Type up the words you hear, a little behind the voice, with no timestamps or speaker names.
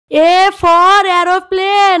A for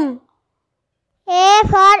aeroplane. A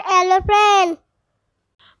for aeroplane.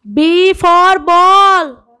 B for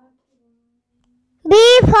ball. B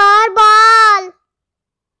for ball.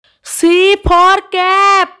 C for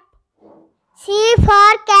cap. C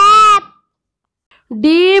for cap.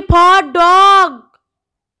 D for dog.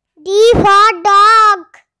 D for dog.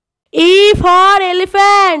 E for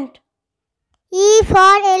elephant. E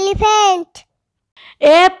for elephant.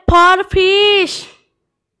 F for fish.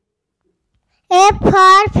 F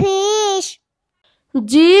for fish.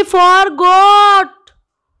 G for goat.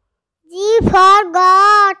 G for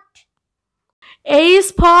goat.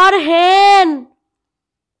 H for hen.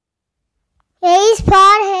 H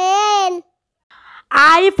for hen.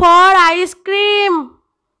 I for ice cream.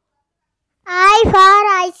 I for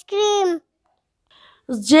ice cream.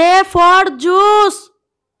 J for juice.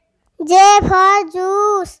 J for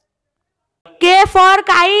juice. K for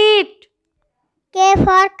kite. K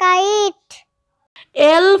for kite.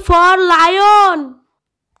 L for lion.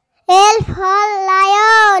 L for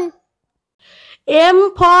lion.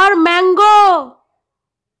 M for mango.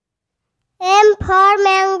 M for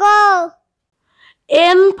mango.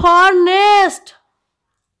 N for nest.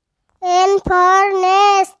 N for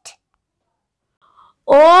nest.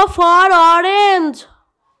 O for orange.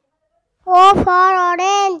 O for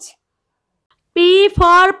orange. P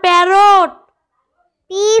for parrot.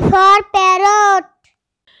 P for parrot.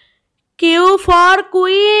 Q for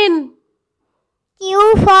queen.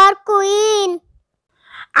 Q for queen.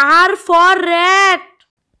 R for rat.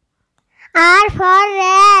 R for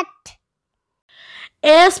rat.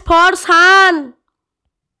 S for sun.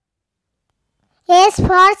 S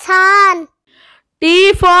for sun.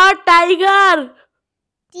 T for tiger.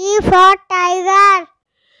 T for tiger.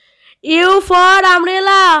 U for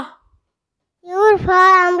umbrella. U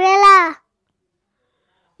for umbrella.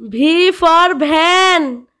 V for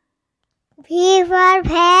van. V for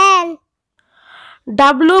van.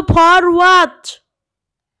 W for watch.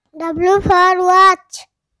 W for watch.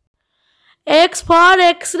 X for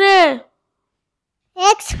x-ray.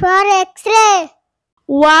 X for x-ray.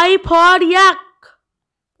 Y for yak.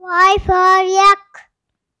 Y for yak.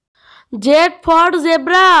 Z for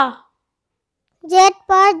zebra. Z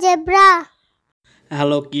for zebra.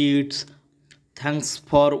 Hello kids, thanks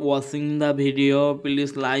for watching the video.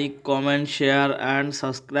 Please like, comment, share and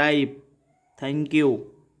subscribe. Thank you.